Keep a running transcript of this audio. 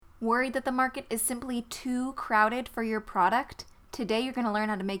Worried that the market is simply too crowded for your product? Today you're going to learn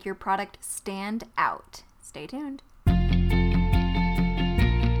how to make your product stand out. Stay tuned.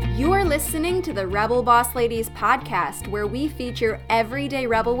 You are listening to the Rebel Boss Ladies podcast, where we feature everyday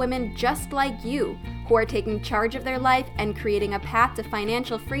rebel women just like you who are taking charge of their life and creating a path to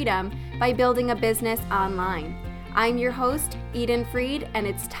financial freedom by building a business online. I'm your host, Eden Freed, and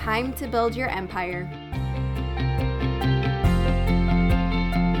it's time to build your empire.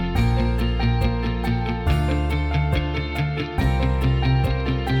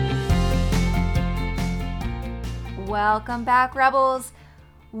 Welcome back, Rebels.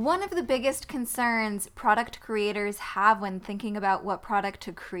 One of the biggest concerns product creators have when thinking about what product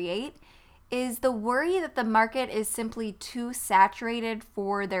to create is the worry that the market is simply too saturated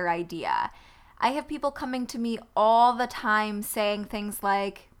for their idea. I have people coming to me all the time saying things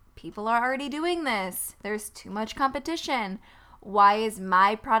like, people are already doing this, there's too much competition, why is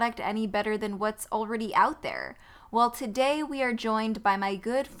my product any better than what's already out there? Well, today we are joined by my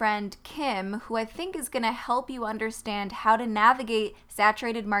good friend Kim, who I think is going to help you understand how to navigate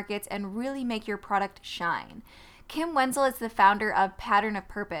saturated markets and really make your product shine. Kim Wensel is the founder of Pattern of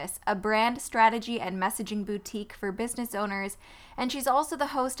Purpose, a brand strategy and messaging boutique for business owners, and she's also the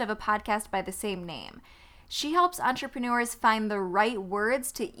host of a podcast by the same name. She helps entrepreneurs find the right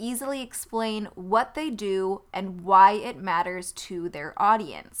words to easily explain what they do and why it matters to their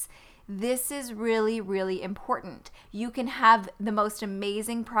audience. This is really, really important. You can have the most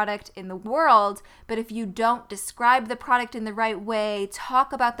amazing product in the world, but if you don't describe the product in the right way,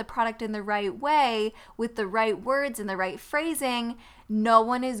 talk about the product in the right way, with the right words and the right phrasing, no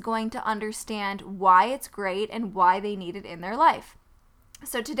one is going to understand why it's great and why they need it in their life.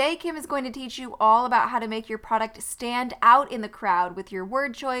 So today, Kim is going to teach you all about how to make your product stand out in the crowd with your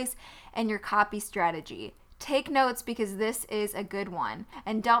word choice and your copy strategy. Take notes because this is a good one.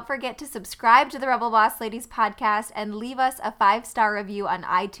 And don't forget to subscribe to the Rebel Boss Ladies podcast and leave us a 5-star review on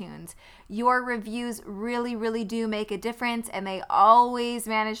iTunes. Your reviews really, really do make a difference, and they always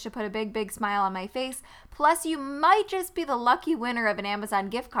manage to put a big, big smile on my face. Plus, you might just be the lucky winner of an Amazon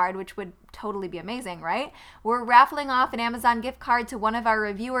gift card, which would totally be amazing, right? We're raffling off an Amazon gift card to one of our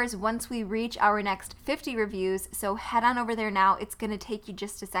reviewers once we reach our next 50 reviews, so head on over there now. It's going to take you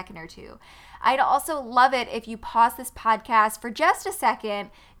just a second or two. I'd also love it if you pause this podcast for just a second,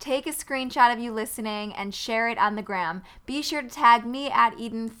 take a screenshot of you listening, and share it on the gram. Be sure to tag me at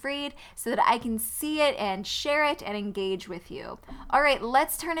Eden Freed so that I can see it and share it and engage with you. All right,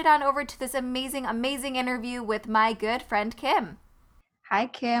 let's turn it on over to this amazing, amazing interview with my good friend Kim. Hi,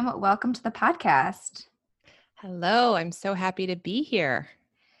 Kim. Welcome to the podcast. Hello, I'm so happy to be here.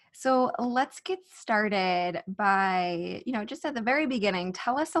 So let's get started by, just at the very beginning,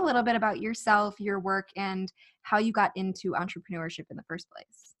 tell us a little bit about yourself, your work, and how you got into entrepreneurship in the first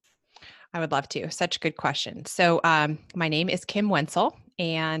place. I would love to. Such a good question. So my name is Kim Wensel,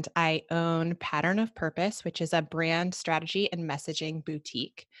 and I own Pattern of Purpose, which is a brand strategy and messaging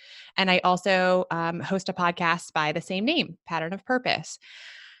boutique. And I also host a podcast by the same name, Pattern of Purpose.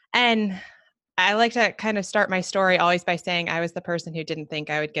 And I like to kind of start my story always by saying I was the person who didn't think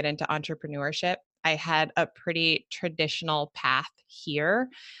I would get into entrepreneurship. I had a pretty traditional path here.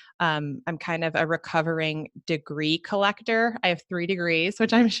 I'm kind of a recovering degree collector. I have 3 degrees,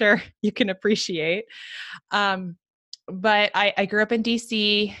 which I'm sure you can appreciate. But I grew up in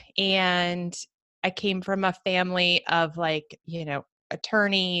DC, and I came from a family of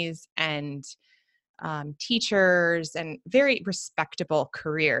attorneys and teachers and very respectable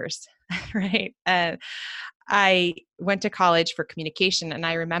careers, right? I went to college for communication, and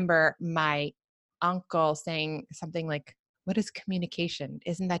I remember my uncle saying something like, "What is communication?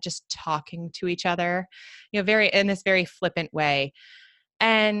 Isn't that just talking to each other?" Very in this very flippant way.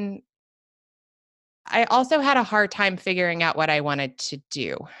 And I also had a hard time figuring out what I wanted to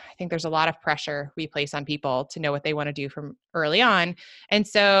do. I think there's a lot of pressure we place on people to know what they want to do from early on. And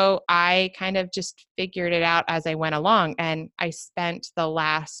so I kind of just figured it out as I went along. And I spent the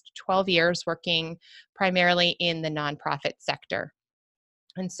last 12 years working primarily in the nonprofit sector.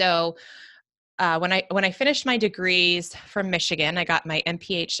 And so when I finished my degrees from Michigan, I got my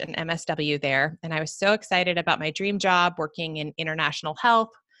MPH and MSW there. And I was so excited about my dream job working in international health.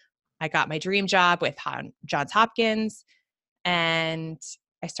 I got my dream job with Johns Hopkins, and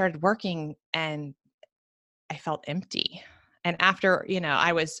I started working, and I felt empty. And after,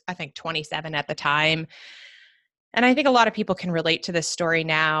 I was, I think 27 at the time. And I think a lot of people can relate to this story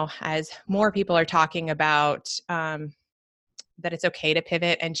now as more people are talking about that it's okay to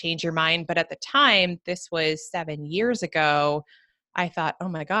pivot and change your mind. But at the time, this was 7 years ago, I thought, oh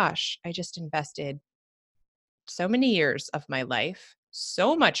my gosh, I just invested so many years of my life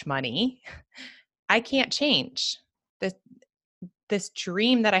so much money. I can't change. This this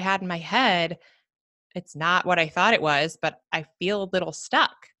dream that I had in my head, it's not what I thought it was, but I feel a little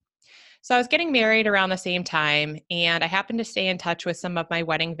stuck. So I was getting married around the same time, and I happened to stay in touch with some of my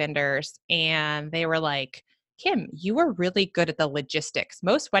wedding vendors, and they were like, Kim, you are really good at the logistics.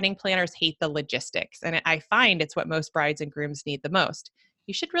 Most wedding planners hate the logistics, and I find it's what most brides and grooms need the most.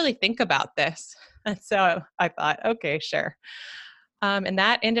 You should really think about this. And so I thought, okay, sure. And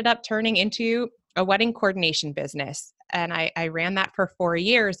that ended up turning into a wedding coordination business. And I ran that for 4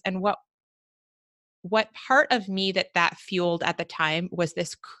 years. And what part of me that fueled at the time was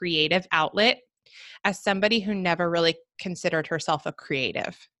this creative outlet as somebody who never really considered herself a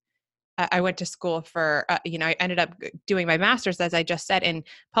creative. I went to school for, I ended up doing my master's, as I just said, in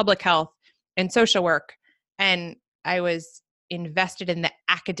public health and social work. And I was invested in the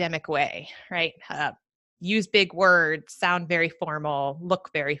academic way, right? Use big words, sound very formal, look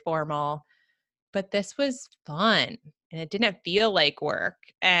very formal. But this was fun and it didn't feel like work.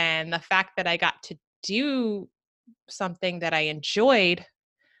 And the fact that I got to do something that I enjoyed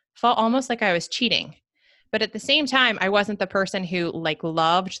felt almost like I was cheating. But at the same time, I wasn't the person who like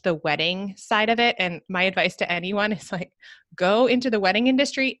loved the wedding side of it. And my advice to anyone is like, go into the wedding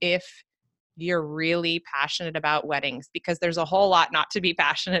industry if you're really passionate about weddings, because there's a whole lot not to be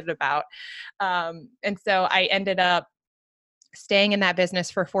passionate about. And so I ended up staying in that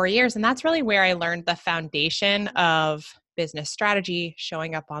business for 4 years. And that's really where I learned the foundation of business strategy,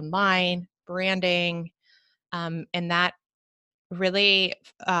 showing up online, branding. And that really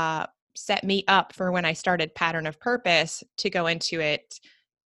set me up for when I started Pattern of Purpose to go into it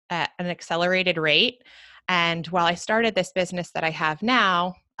at an accelerated rate. And while I started this business that I have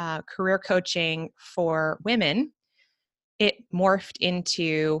now, career coaching for women, it morphed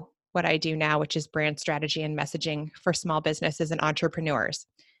into what I do now, which is brand strategy and messaging for small businesses and entrepreneurs.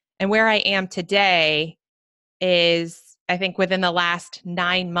 And where I am today is, I think, within the last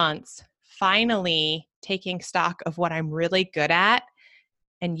 9 months, finally taking stock of what I'm really good at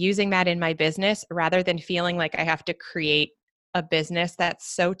and using that in my business rather than feeling like I have to create a business that's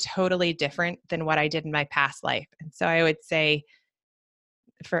so totally different than what I did in my past life. And so I would say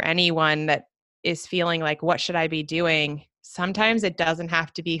for anyone that is feeling like, what should I be doing? Sometimes it doesn't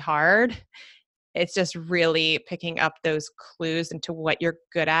have to be hard. It's just really picking up those clues into what you're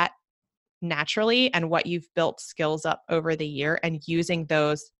good at naturally and what you've built skills up over the year and using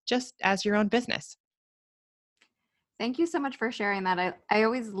those just as your own business. Thank you so much for sharing that. I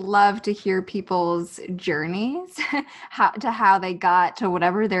always love to hear people's journeys, how they got to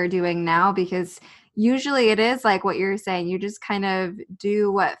whatever they're doing now, because usually it is like what you're saying. You just kind of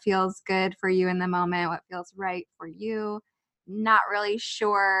do what feels good for you in the moment, what feels right for you. Not really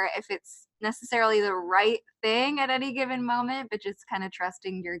sure if it's necessarily the right thing at any given moment, but just kind of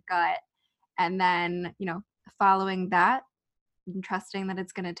trusting your gut and then, following that and trusting that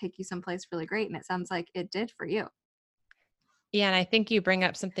it's going to take you someplace really great. And it sounds like it did for you. Yeah, and I think you bring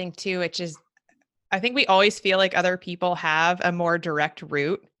up something too, which is I think we always feel like other people have a more direct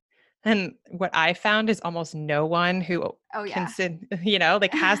route. And what I found is almost no one who Oh, can, yeah.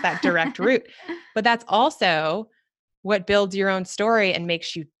 like has that direct route. But that's also what builds your own story and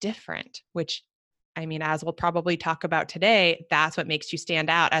makes you different, which I mean, as we'll probably talk about today, that's what makes you stand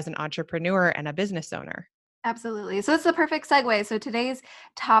out as an entrepreneur and a business owner. Absolutely. So it's the perfect segue. So today's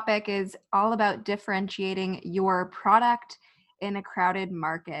topic is all about differentiating your product in a crowded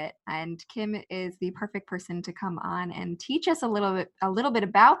market. And Kim is the perfect person to come on and teach us a little bit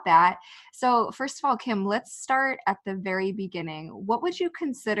about that. So first of all, Kim, let's start at the very beginning. What would you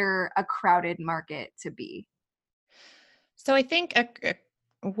consider a crowded market to be? So I think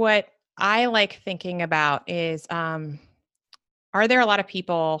what I like thinking about is are there a lot of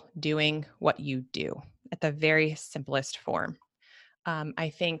people doing what you do at the very simplest form?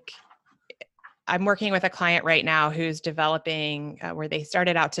 I think I'm working with a client right now who's developing, where they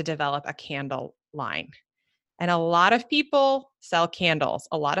started out to develop a candle line. And a lot of people sell candles.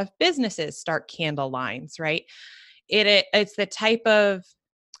 A lot of businesses start candle lines, right? It's the type of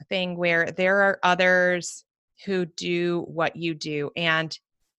thing where there are others who do what you do, and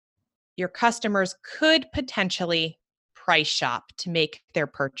your customers could potentially price shop to make their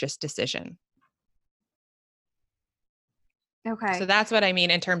purchase decision. So Okay. that's what I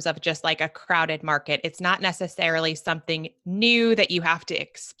mean in terms of just like a crowded market. It's not necessarily something new that you have to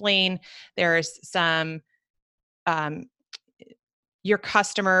explain. There's some, um, your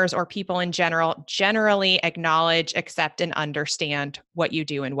customers or people in general generally acknowledge, accept, and understand what you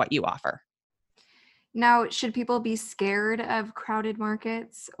do and what you offer. Now, should people be scared of crowded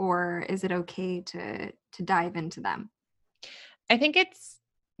markets or is it okay to dive into them? I think it's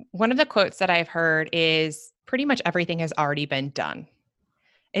one of the quotes that I've heard is pretty much everything has already been done.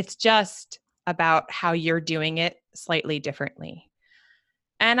 It's just about how you're doing it slightly differently.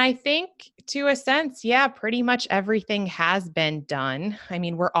 And I think to a sense, yeah, pretty much everything has been done. I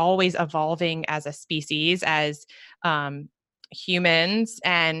mean, we're always evolving as a species, as um, humans,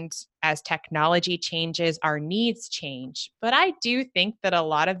 and as technology changes, our needs change. But I do think that a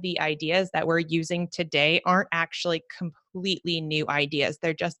lot of the ideas that we're using today aren't actually completely new ideas.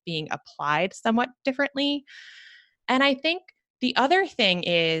 They're just being applied somewhat differently. And I think the other thing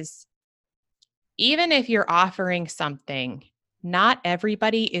is, even if you're offering something, not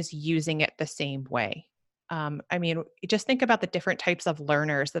everybody is using it the same way. I mean, just think about the different types of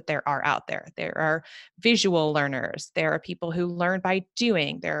learners that there are out there. There are visual learners, there are people who learn by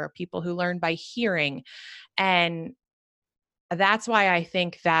doing, there are people who learn by hearing. And that's why I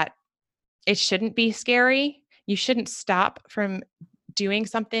think that it shouldn't be scary. You shouldn't stop from doing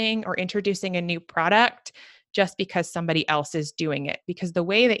something or introducing a new product just because somebody else is doing it. Because the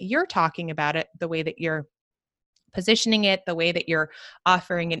way that you're talking about it, the way that you're positioning it, the way that you're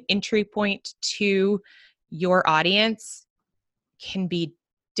offering an entry point to your audience can be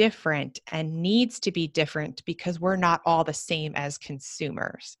different and needs to be different because we're not all the same as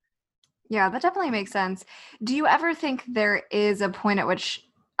consumers. Yeah, that definitely makes sense. Do you ever think there is a point at which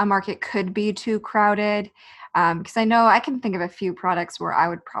a market could be too crowded? Because I know I can think of a few products where I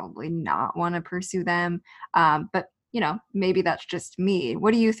would probably not want to pursue them. But, maybe that's just me.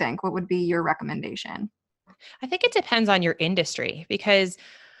 What do you think? What would be your recommendation? I think it depends on your industry because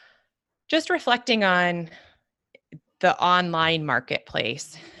just reflecting on the online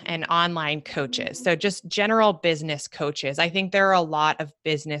marketplace and online coaches. So, just general business coaches. I think there are a lot of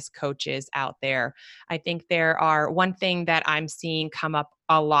business coaches out there. I think there are one thing that I'm seeing come up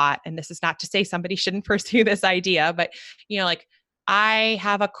a lot, and this is not to say somebody shouldn't pursue this idea, but like I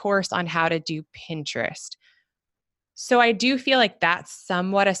have a course on how to do Pinterest. So, I do feel like that's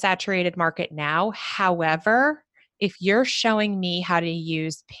somewhat a saturated market now. However, if you're showing me how to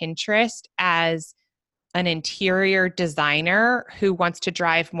use Pinterest as an interior designer who wants to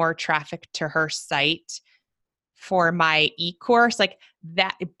drive more traffic to her site for my e-course, like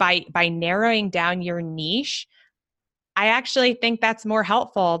that, by narrowing down your niche, I actually think that's more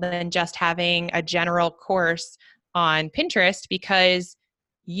helpful than just having a general course on Pinterest, because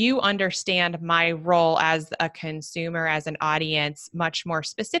you understand my role as a consumer, as an audience, much more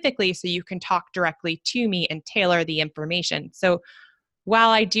specifically, so you can talk directly to me and tailor the information. So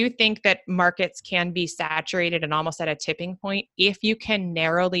while I do think that markets can be saturated and almost at a tipping point, if you can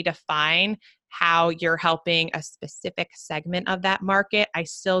narrowly define how you're helping a specific segment of that market, I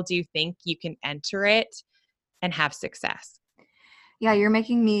still do think you can enter it and have success. Yeah, you're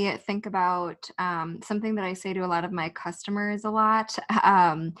making me think about something that I say to a lot of my customers a lot.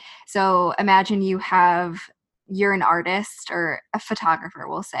 So imagine you're an artist or a photographer,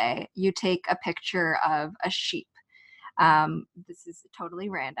 we'll say. You take a picture of a sheep. This is totally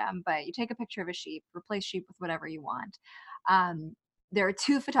random, but you take a picture of a sheep, replace sheep with whatever you want. Um, there are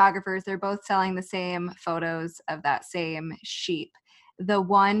two photographers, they're both selling the same photos of that same sheep. The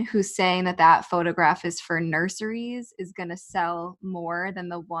one who's saying that that photograph is for nurseries is going to sell more than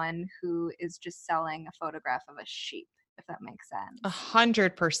the one who is just selling a photograph of a sheep, if that makes A sense.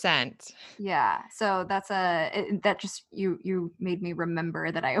 100%. Yeah, so that just you made me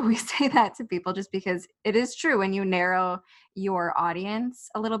remember that I always say that to people just because it is true. When you narrow your audience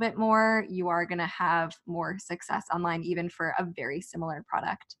a little bit more, you are going to have more success online, even for a very similar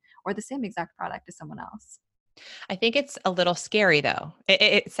product or the same exact product as someone else. I think it's a little scary though.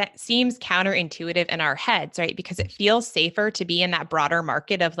 It seems counterintuitive in our heads, right? Because it feels safer to be in that broader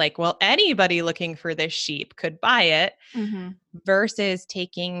market of like, well, anybody looking for this sheep could buy it, Hmm. versus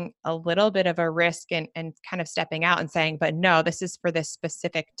taking a little bit of a risk and kind of stepping out and saying, but no, this is for this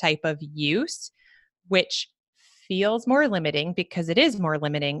specific type of use, which feels more limiting because it is more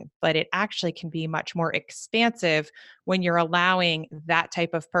limiting, but it actually can be much more expansive when you're allowing that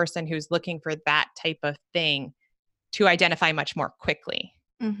type of person who's looking for that type of thing to identify much more quickly.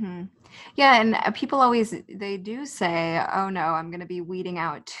 Hmm. Yeah, and people always they do say, "Oh no, I'm going to be weeding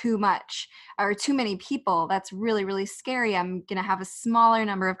out too much or too many people. That's really really scary. I'm going to have a smaller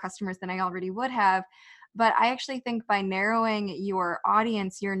number of customers than I already would have." But I actually think by narrowing your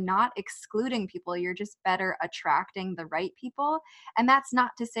audience, you're not excluding people. You're just better attracting the right people. And that's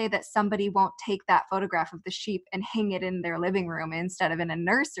not to say that somebody won't take that photograph of the sheep and hang it in their living room instead of in a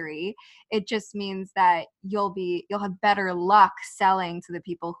nursery. It just means that you'll have better luck selling to the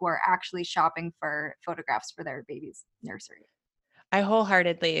people who are actually shopping for photographs for their baby's nursery. I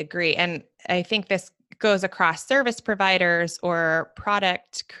wholeheartedly agree. And I think this goes across service providers or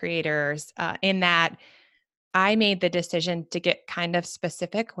product creators, in that I made the decision to get kind of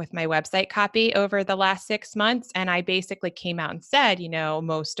specific with my website copy over the last 6 months. And I basically came out and said,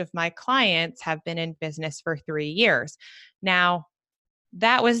 most of my clients have been in business for 3 years. Now,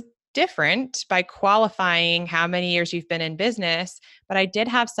 that was different by qualifying how many years you've been in business. But I did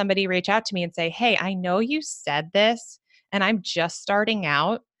have somebody reach out to me and say, hey, I know you said this and I'm just starting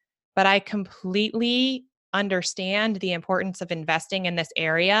out, but I completely understand the importance of investing in this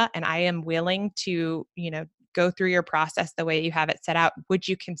area. And I am willing to, go through your process the way you have it set out. Would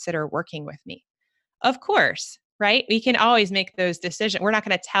you consider working with me? Of course, right? We can always make those decisions. We're not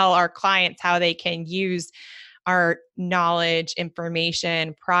going to tell our clients how they can use our knowledge,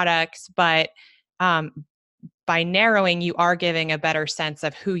 information, products, but by narrowing, you are giving a better sense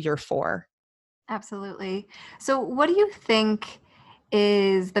of who you're for. Absolutely. So, what do you think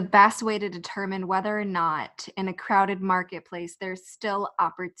is the best way to determine whether or not in a crowded marketplace there's still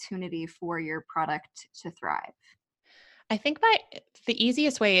opportunity for your product to thrive? I think the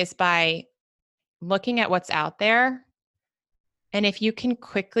easiest way is by looking at what's out there. And if you can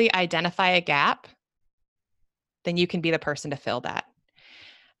quickly identify a gap, then you can be the person to fill that.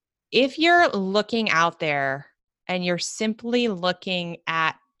 If you're looking out there and you're simply looking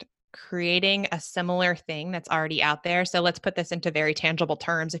at creating a similar thing that's already out there. So let's put this into very tangible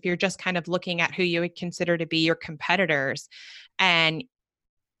terms. If you're just kind of looking at who you would consider to be your competitors and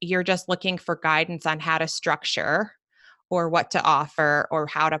you're just looking for guidance on how to structure or what to offer or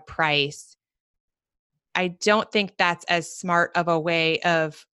how to price, I don't think that's as smart of a way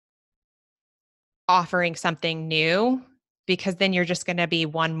of offering something new, because then you're just going to be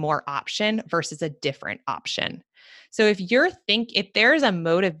one more option versus a different option. So if there's a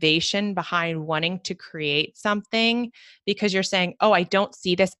motivation behind wanting to create something because you're saying, oh, I don't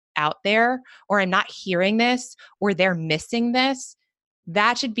see this out there, or I'm not hearing this, or they're missing this,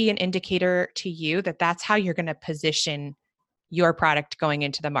 that should be an indicator to you that that's how you're going to position your product going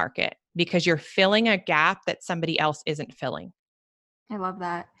into the market, because you're filling a gap that somebody else isn't filling. I love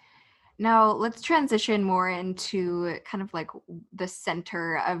that. Now, let's transition more into kind of like the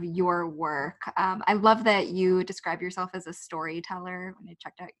center of your work. I love that you describe yourself as a storyteller. When I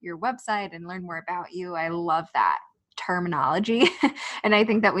checked out your website and learned more about you, I love that terminology. And I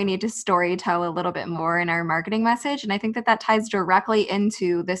think that we need to storytell a little bit more in our marketing message. And I think that that ties directly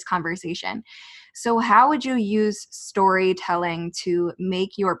into this conversation. So, how would you use storytelling to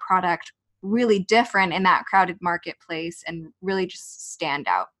make your product really different in that crowded marketplace and really just stand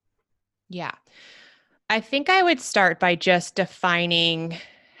out? Yeah. I think I would start by just defining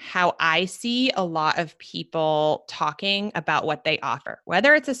how I see a lot of people talking about what they offer,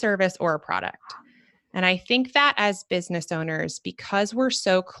 whether it's a service or a product. And I think that as business owners, because we're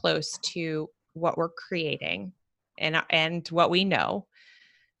so close to what we're creating and what we know,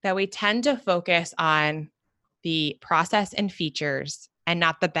 that we tend to focus on the process and features and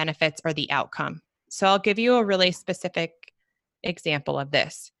not the benefits or the outcome. So I'll give you a really specific example of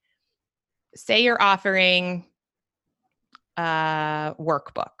this. Say you're offering a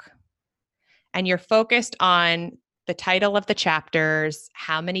workbook and you're focused on the title of the chapters,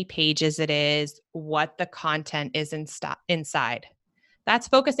 how many pages it is, what the content is inside. That's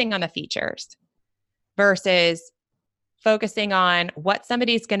focusing on the features versus focusing on what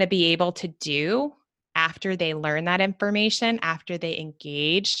somebody's going to be able to do after they learn that information, after they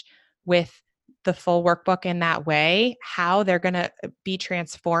engage with the full workbook in that way, how they're going to be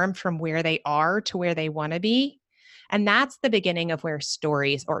transformed from where they are to where they want to be. And that's the beginning of where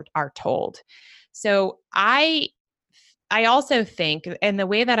stories are told. So I also think, and the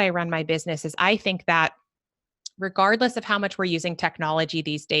way that I run my business is I think that regardless of how much we're using technology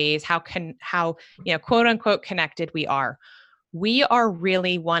these days, how quote unquote connected we are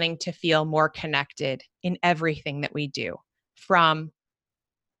really wanting to feel more connected in everything that we do, from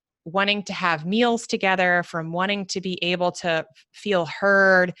wanting to have meals together, from wanting to be able to feel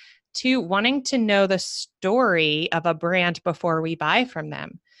heard, to wanting to know the story of a brand before we buy from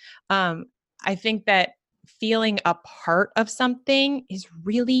them. I think that feeling a part of something is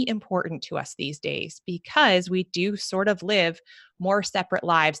really important to us these days, because we do sort of live more separate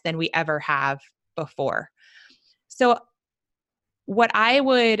lives than we ever have before. So what I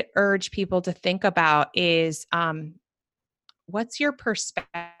would urge people to think about is, what's your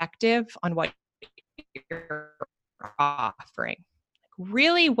perspective on what you're offering?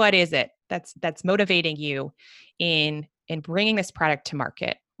 Really, what is it that's motivating you in bringing this product to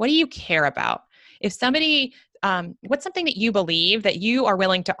market? What do you care about? If somebody, what's something that you believe that you are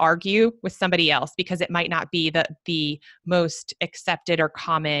willing to argue with somebody else because it might not be the most accepted or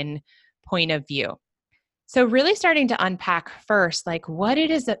common point of view? So really starting to unpack first, like what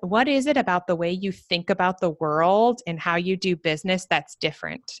is it about the way you think about the world and how you do business that's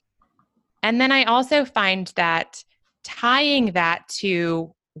different? And then I also find that tying that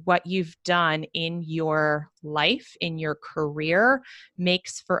to what you've done in your life, in your career,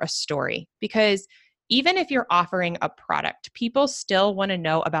 makes for a story. Because even if you're offering a product, people still want to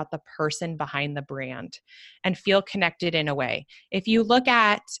know about the person behind the brand and feel connected in a way. If you look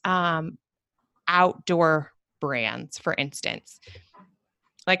at outdoor brands, for instance,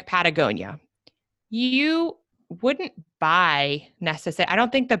 like Patagonia, you wouldn't buy necessarily, I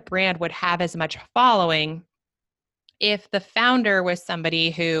don't think the brand would have as much following if the founder was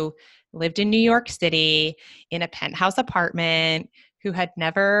somebody who lived in New York City in a penthouse apartment, who had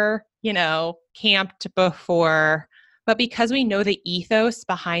never, camped before. But because we know the ethos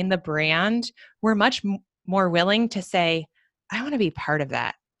behind the brand, we're much more willing to say, I want to be part of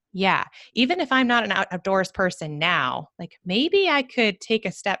that. Yeah. Even if I'm not an outdoors person now, like maybe I could take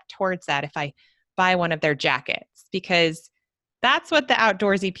a step towards that if I buy one of their jackets, because that's what the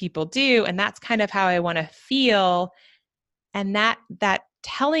outdoorsy people do. And that's kind of how I want to feel. And that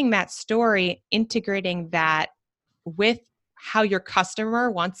telling that story, integrating that with how your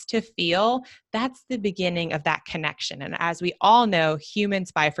customer wants to feel, that's the beginning of that connection. And as we all know,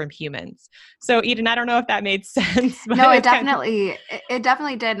 humans buy from humans. So Eden, I don't know if that made sense, but No, it's kind of it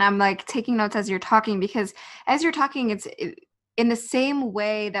definitely did. And I'm like taking notes as you're talking, because as you're talking, in the same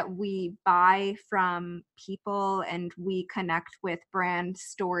way that we buy from people and we connect with brand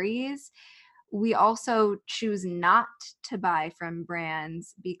stories, we also choose not to buy from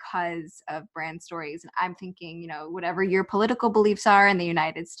brands because of brand stories. And I'm thinking, whatever your political beliefs are in the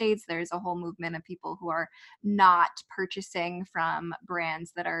United States, there's a whole movement of people who are not purchasing from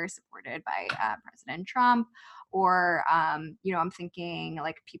brands that are supported by President Trump. Or, I'm thinking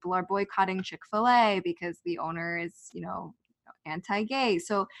like people are boycotting Chick-fil-A because the owner is, anti-gay.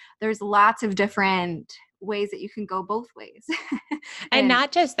 So there's lots of different ways that you can go both ways. and And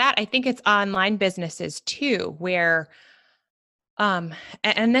not just that, I think it's online businesses too, where and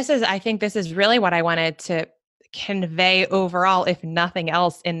this is, I think this is really what I wanted to convey overall, if nothing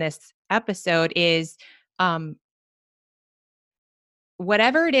else in this episode, is um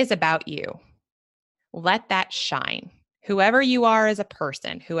whatever it is about you, let that shine. Whoever you are as a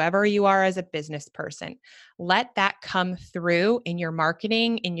person, whoever you are as a business person, let that come through in your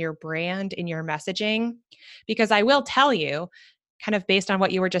marketing, in your brand, in your messaging. Because I will tell you, kind of based on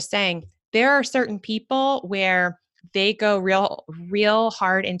what you were just saying, there are certain people where they go real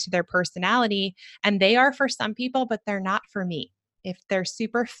hard into their personality, and they are for some people, but they're not for me. If they're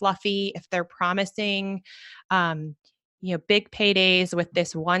super fluffy, if they're promising um, big paydays with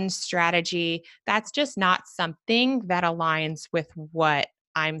this one strategy, that's just not something that aligns with what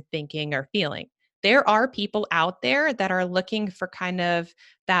I'm thinking or feeling. There are people out there that are looking for kind of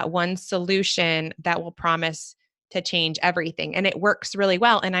that one solution that will promise to change everything. And it works really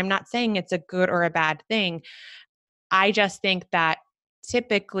well. And I'm not saying it's a good or a bad thing. I just think that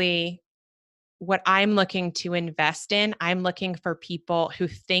typically what I'm looking to invest in, I'm looking for people who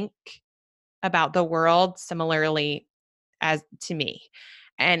think about the world similarly as to me.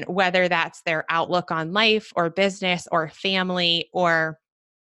 And whether that's their outlook on life or business or family or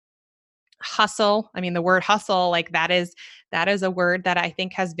hustle. I mean, the word hustle, like that is a word that I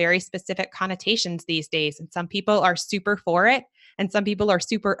think has very specific connotations these days. And some people are super for it and some people are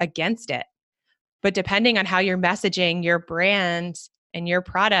super against it. But depending on how you're messaging your brand and your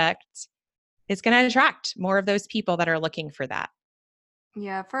product, it's going to attract more of those people that are looking for that.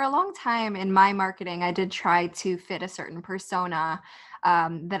 yeah, for a long time in my marketing, I did try to fit a certain persona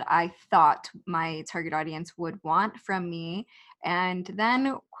that I thought my target audience would want from me. And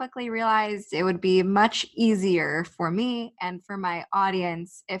then quickly realized it would be much easier for me and for my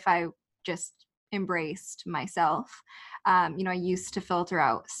audience if I just embraced myself. I used to filter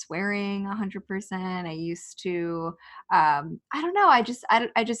out swearing 100%. I used to, I don't know, I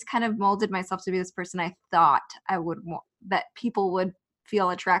just kind of molded myself to be this person I thought I would want, that people would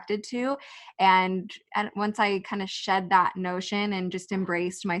feel attracted to. And once I kind of shed that notion and just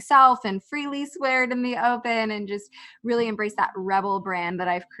embraced myself and freely sweared in the open and just really embraced that rebel brand that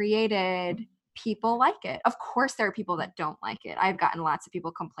I've created, people like it. Of course there are people that don't like it. I've gotten lots of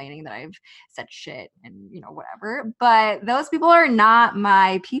people complaining that I've said shit and whatever, but those people are not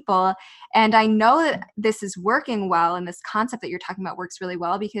my people. And I know that this is working well, and this concept that you're talking about works really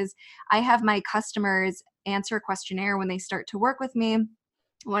well, because I have my customers answer a questionnaire when they start to work with me.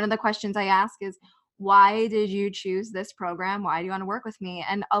 One of the questions I ask is, why did you choose this program? Why do you want to work with me?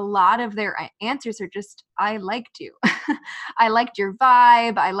 And a lot of their answers are just, I liked you. I liked your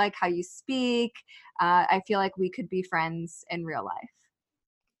vibe. I like how you speak. I feel like we could be friends in real life.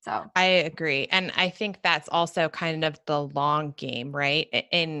 So, I agree. And I think that's also kind of the long game, right?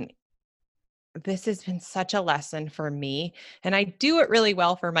 And this has been such a lesson for me. And I do it really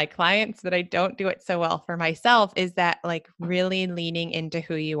well for my clients, but I don't do it so well for myself is that like really leaning into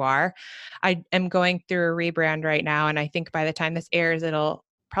who you are. I am going through a rebrand right now. And I think by the time this airs, it'll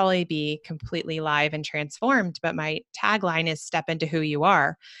probably be completely live and transformed. But my tagline is step into who you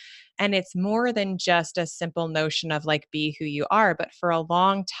are. And it's more than just a simple notion of like be who you are. But for a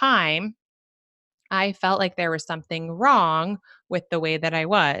long time, I felt like there was something wrong with the way that I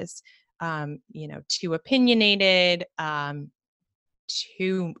was, too opinionated,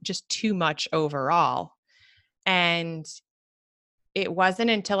 too much overall. And it wasn't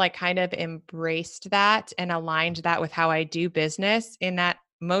until I kind of embraced that and aligned that with how I do business, in that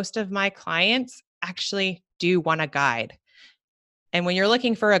most of my clients actually do want a guide. And when you're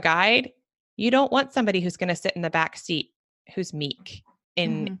looking for a guide, you don't want somebody who's going to sit in the back seat who's meek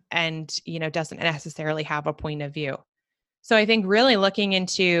and doesn't necessarily have a point of view. So I think really looking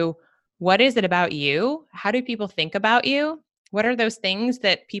into what is it about you? How do people think about you? What are those things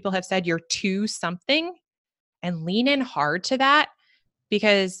that people have said you're to something? And lean in hard to that,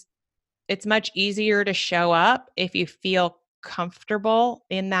 because it's much easier to show up if you feel comfortable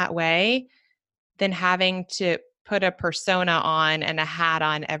in that way than having to put a persona on and a hat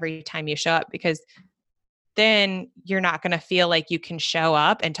on every time you show up, because then you're not going to feel like you can show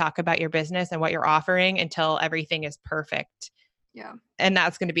up and talk about your business and what you're offering until everything is perfect. yeah. And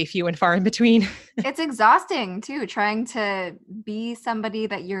that's going to be few and far in between. It's exhausting too, trying to be somebody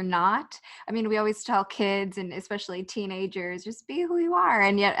that you're not. I mean, we always tell kids and especially teenagers, just be who you are.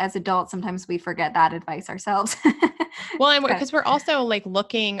 And yet, as adults, sometimes we forget that advice ourselves. Well, and It's kind of, because we're also like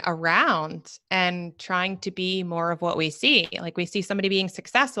looking around and trying to be more of what we see. Like we see somebody being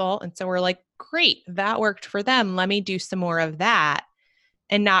successful. And so we're like, great, that worked for them. Let me do some more of that.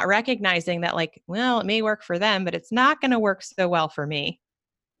 And not recognizing that, like, well, it may work for them, but it's not going to work so well for me.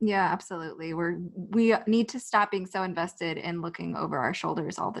 yeah, absolutely. We need to stop being so invested in looking over our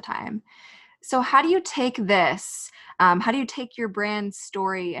shoulders all the time. So, how do you take this? How do you take your brand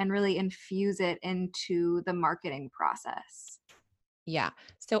story and really infuse it into the marketing process? Yeah.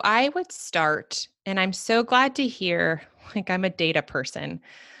 So I would start, and I'm so glad to hear, like, I'm a data person,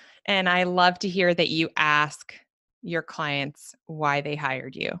 and I love to hear that you ask your clients why they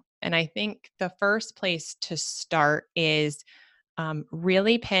hired you. And I think the first place to start is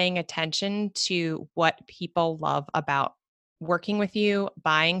really paying attention to what people love about working with you,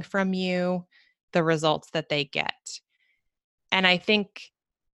 buying from you, the results that they get. And I think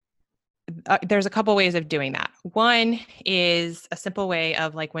there's a couple ways of doing that. One is a simple way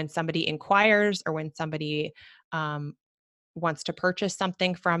of like when somebody inquires or when somebody um, wants to purchase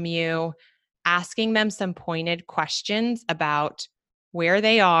something from you, asking them some pointed questions about where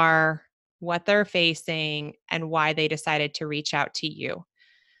they are, what they're facing, and why they decided to reach out to you.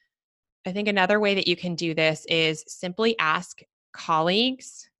 I think another way that you can do this is simply ask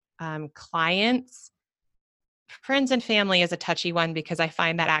colleagues, clients. Friends and family is a touchy one because I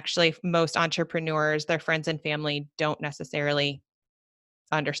find that actually most entrepreneurs, their friends and family don't necessarily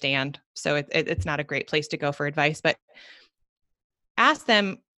understand. So it's not a great place to go for advice, but ask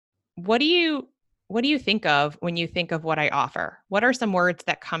them, what do you what do you think of when you think of what I offer? What are some words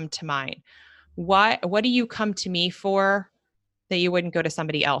that come to mind? What do you come to me for that you wouldn't go to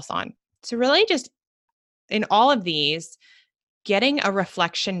somebody else on? So really just in all of these, getting a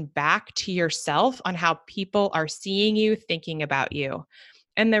reflection back to yourself on how people are seeing you, thinking about you.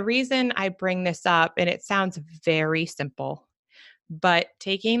 And the reason I bring this up, and it sounds very simple, but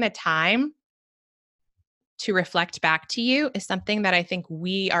taking the time to reflect back to you is something that I think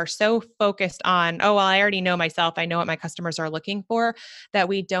we are so focused on. Oh, well, I already know myself. I know what my customers are looking for, that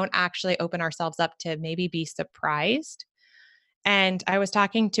we don't actually open ourselves up to maybe be surprised. And I was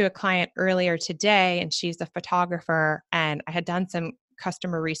talking to a client earlier today, and she's a photographer, and I had done some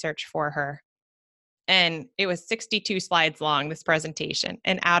customer research for her. And it was 62 slides long, this presentation.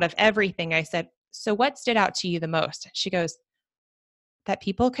 And out of everything, I said, so what stood out to you the most? She goes, that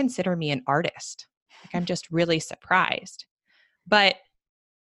people consider me an artist. Like, I'm just really surprised. But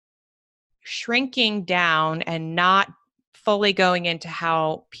shrinking down and not fully going into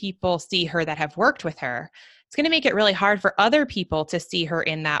how people see her that have worked with her, it's going to make it really hard for other people to see her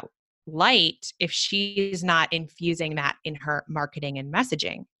in that light if she's not infusing that in her marketing and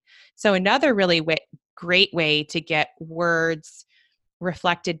messaging. So, another really great way to get words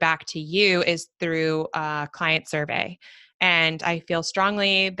reflected back to you is through a client survey. And I feel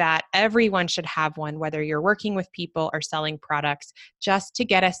strongly that everyone should have one, whether you're working with people or selling products, just to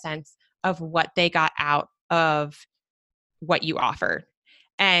get a sense of what they got out of what you offered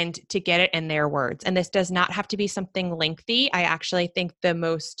and to get it in their words. And this does not have to be something lengthy. I actually think the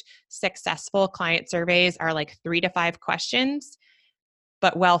most successful client surveys are like 3 to 5 questions,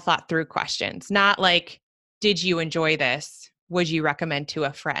 but well thought through questions, not like, did you enjoy this? Would you recommend to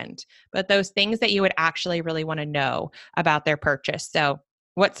a friend? But those things that you would actually really want to know about their purchase. So,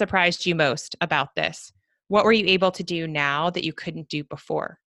 what surprised you most about this? What were you able to do now that you couldn't do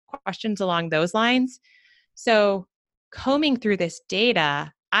before? Questions along those lines. So, combing through this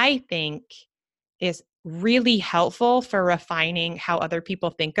data, I think, is really helpful for refining how other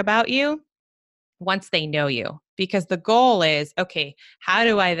people think about you once they know you. Because the goal is, okay, how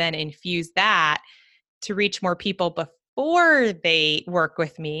do I then infuse that to reach more people before they work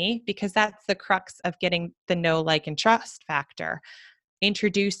with me? Because that's the crux of getting the know, like, and trust factor.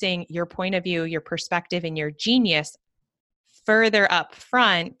 Introducing your point of view, your perspective, and your genius further up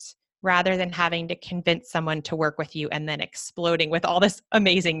front rather than having to convince someone to work with you and then exploding with all this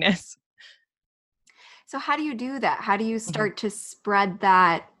amazingness. So how do you do that? How do you Mhm. start to spread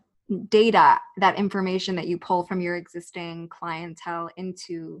that data, that information that you pull from your existing clientele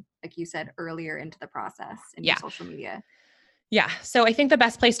into, like you said earlier, into the process in your Yeah. social media? Yeah. So I think the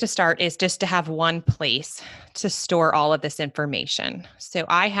best place to start is just to have one place to store all of this information. So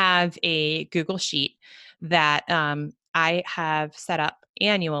I have a Google Sheet that I have set up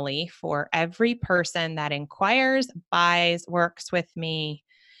annually for every person that inquires, buys, works with me.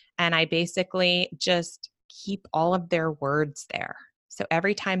 And I basically just keep all of their words there. So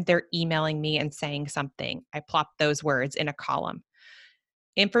every time they're emailing me and saying something, I plop those words in a column.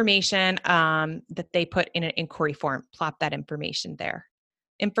 Information that they put in an inquiry form, plop that information there.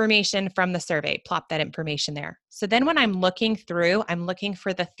 Information from the survey, plop that information there. So then when I'm looking through, I'm looking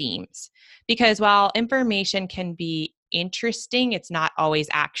for the themes because while information can be interesting, it's not always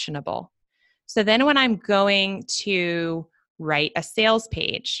actionable. So then when I'm going to write a sales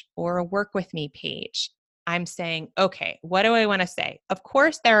page or a work with me page, I'm saying, okay, what do I want to say? Of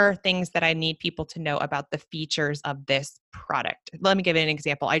course, there are things that I need people to know about the features of this product. Let me give you an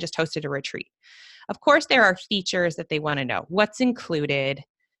example. I just hosted a retreat. Of course, there are features that they want to know. What's included?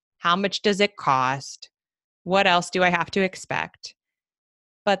 How much does it cost? What else do I have to expect?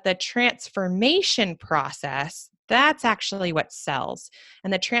 But the transformation process, that's actually what sells.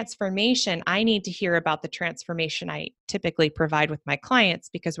 And the transformation, I need to hear about the transformation I typically provide with my clients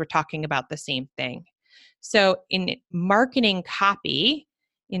because we're talking about the same thing. So in marketing copy,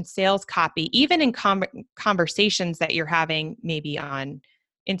 in sales copy, even in conversations that you're having maybe on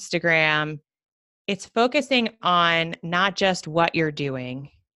Instagram, it's focusing on not just what you're doing,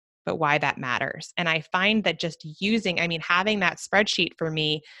 but why that matters. And I find that just having that spreadsheet for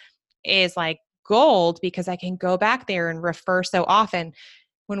me is like gold because I can go back there and refer so often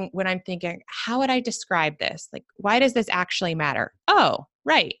when I'm thinking, how would I describe this? Like, why does this actually matter? Oh,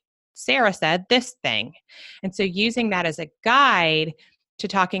 right. Sarah said this thing. And so using that as a guide to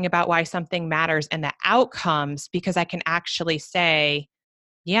talking about why something matters and the outcomes, because I can actually say,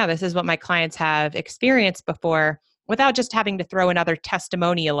 yeah, this is what my clients have experienced before without just having to throw another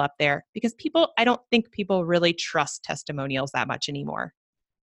testimonial up there because I don't think people really trust testimonials that much anymore.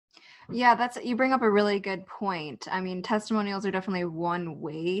 Yeah, you bring up a really good point. I mean, testimonials are definitely one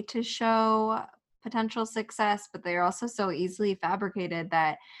way to show potential success, but they're also so easily fabricated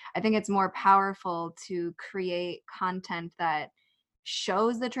that I think it's more powerful to create content that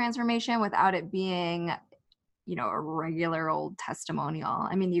shows the transformation without it being, a regular old testimonial.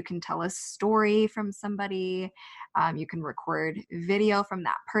 I mean, you can tell a story from somebody, you can record video from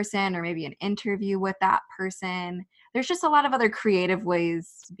that person, or maybe an interview with that person. There's just a lot of other creative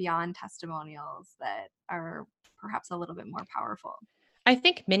ways beyond testimonials that are perhaps a little bit more powerful. I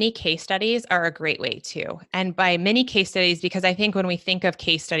think mini case studies are a great way too. And by mini case studies, because I think when we think of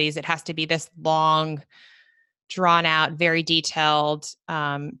case studies, it has to be this long, drawn out, very detailed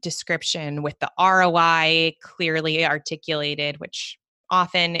description with the ROI clearly articulated, which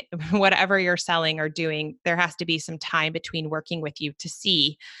often, whatever you're selling or doing, there has to be some time between working with you to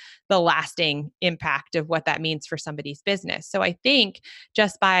see the lasting impact of what that means for somebody's business. So I think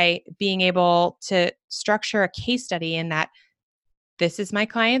just by being able to structure a case study in that this is my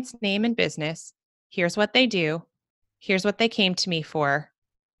client's name and business. Here's what they do. Here's what they came to me for.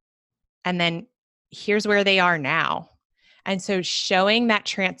 And then here's where they are now. And so showing that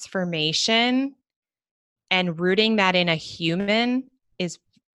transformation and rooting that in a human is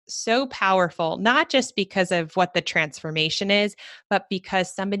so powerful, not just because of what the transformation is, but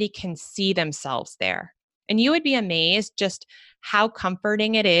because somebody can see themselves there. And you would be amazed just how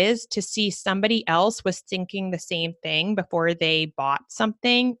comforting it is to see somebody else was thinking the same thing before they bought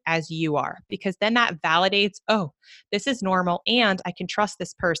something as you are, because then that validates, oh, this is normal and I can trust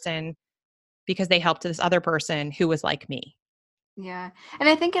this person because they helped this other person who was like me. Yeah. And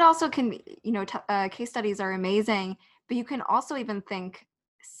I think it also can, case studies are amazing, but you can also even think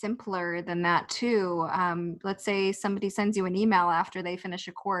simpler than that too. Let's say somebody sends you an email after they finish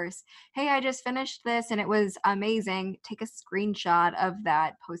a course. Hey, I just finished this and it was amazing. Take a screenshot of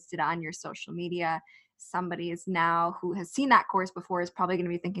that, post it on your social media. Somebody is now who has seen that course before is probably going to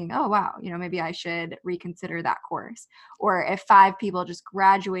be thinking, oh, wow, maybe I should reconsider that course. Or if 5 people just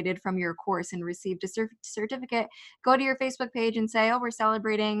graduated from your course and received a certificate, go to your Facebook page and say, "Oh, we're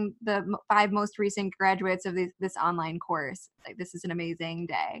celebrating the 5 most recent graduates of this online course. Like, this is an amazing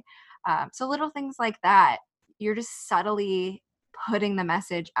day." So little things like that, you're just subtly putting the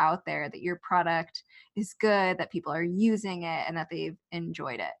message out there that your product is good, that people are using it, and that they've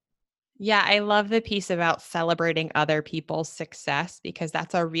enjoyed it. Yeah, I love the piece about celebrating other people's success because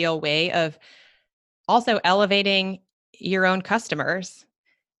that's a real way of also elevating your own customers.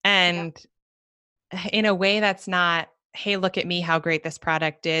 Yeah. And in a way that's not, hey, look at me, how great this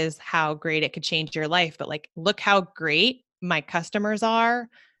product is, how great it could change your life, but like, look how great my customers are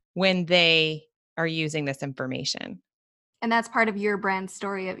when they are using this information. And that's part of your brand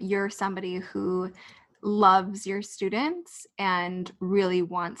story of you're somebody who loves your students and really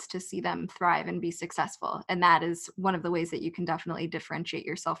wants to see them thrive and be successful. And that is one of the ways that you can definitely differentiate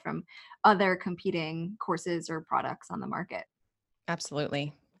yourself from other competing courses or products on the market.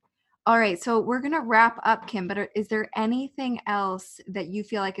 Absolutely. All right, so we're going to wrap up, Kim, but is there anything else that you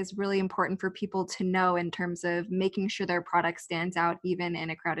feel like is really important for people to know in terms of making sure their product stands out even in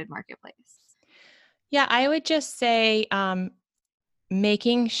a crowded marketplace? Yeah, I would just say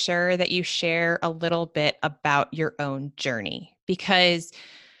making sure that you share a little bit about your own journey because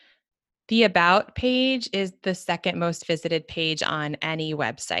the About page is the second most visited page on any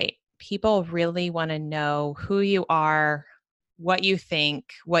website. People really want to know who you are, what you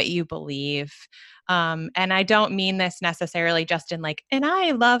think, what you believe. And I don't mean this necessarily just in like, and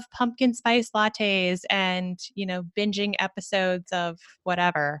I love pumpkin spice lattes and, binging episodes of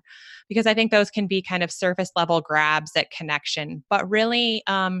whatever, because I think those can be kind of surface level grabs at connection. But really,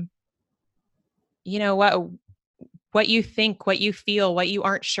 you know what you think, what you feel, what you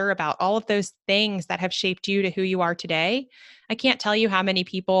aren't sure about, all of those things that have shaped you to who you are today. I can't tell you how many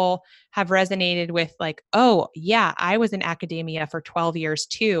people have resonated with, like, oh, yeah, I was in academia for 12 years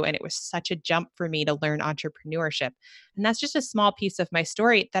too. And it was such a jump for me to learn entrepreneurship. And that's just a small piece of my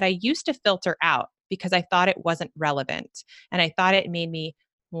story that I used to filter out because I thought it wasn't relevant. And I thought it made me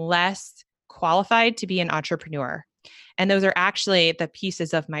less qualified to be an entrepreneur. And those are actually the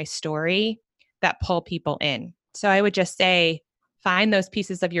pieces of my story that pull people in. So I would just say, find those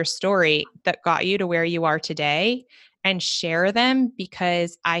pieces of your story that got you to where you are today and share them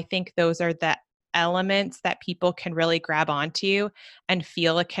because I think those are the elements that people can really grab onto and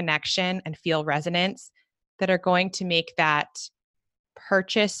feel a connection and feel resonance that are going to make that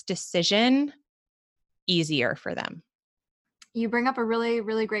purchase decision easier for them. You bring up a really,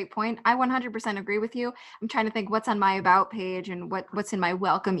 really great point. I 100% agree with you. I'm trying to think what's on my about page and what's in my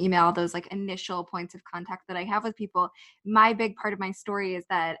welcome email, those like initial points of contact that I have with people. My big part of my story is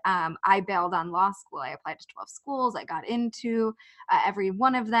that I bailed on law school. I applied to 12 schools. I got into every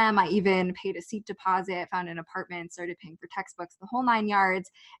one of them. I even paid a seat deposit, found an apartment, started paying for textbooks, the whole 9 yards.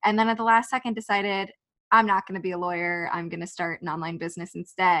 And then at the last second decided I'm not going to be a lawyer. I'm going to start an online business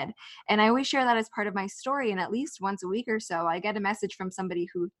instead. And I always share that as part of my story. And at least once a week or so, I get a message from somebody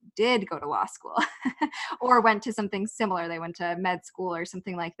who did go to law school or went to something similar. They went to med school or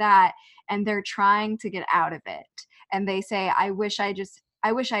something like that. And they're trying to get out of it. And they say, I wish I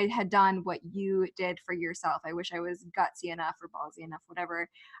had done what you did for yourself. I wish I was gutsy enough or ballsy enough, whatever,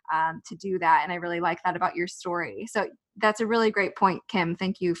 to do that. And I really like that about your story. So that's a really great point, Kim.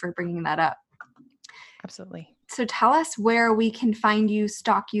 Thank you for bringing that up. Absolutely. So tell us where we can find you,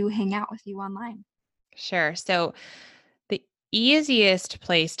 stalk you, hang out with you online. Sure. So the easiest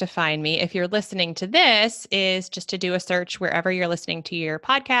place to find me, if you're listening to this, is just to do a search wherever you're listening to your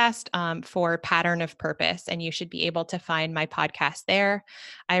podcast for Pattern of Purpose. And you should be able to find my podcast there.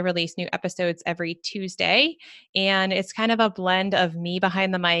 I release new episodes every Tuesday. And it's kind of a blend of me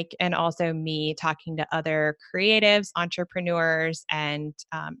behind the mic and also me talking to other creatives, entrepreneurs, and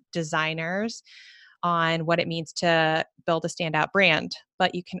designers on what it means to build a standout brand.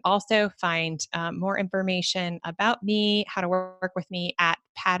 But you can also find more information about me, how to work with me at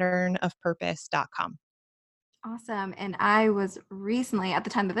patternofpurpose.com. Awesome. And I was recently, at the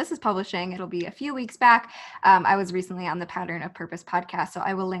time that this is publishing, it'll be a few weeks back. I was recently on the Pattern of Purpose podcast. So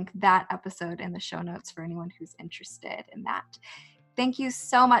I will link that episode in the show notes for anyone who's interested in that. Thank you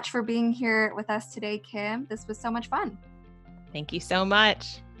so much for being here with us today, Kim. This was so much fun. Thank you so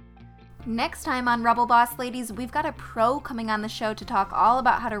much. Next time on Rebel Boss Ladies, we've got a pro coming on the show to talk all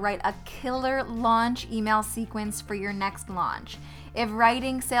about how to write a killer launch email sequence for your next launch. If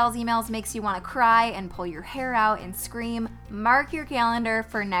writing sales emails makes you want to cry and pull your hair out and scream, mark your calendar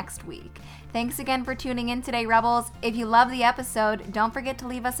for next week. Thanks again for tuning in today, Rebels. If you love the episode, don't forget to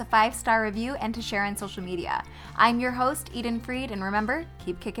leave us a 5-star review and to share on social media. I'm your host, Eden Freed, and remember,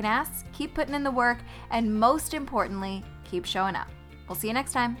 keep kicking ass, keep putting in the work, and most importantly, keep showing up. We'll see you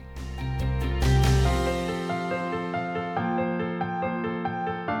next time.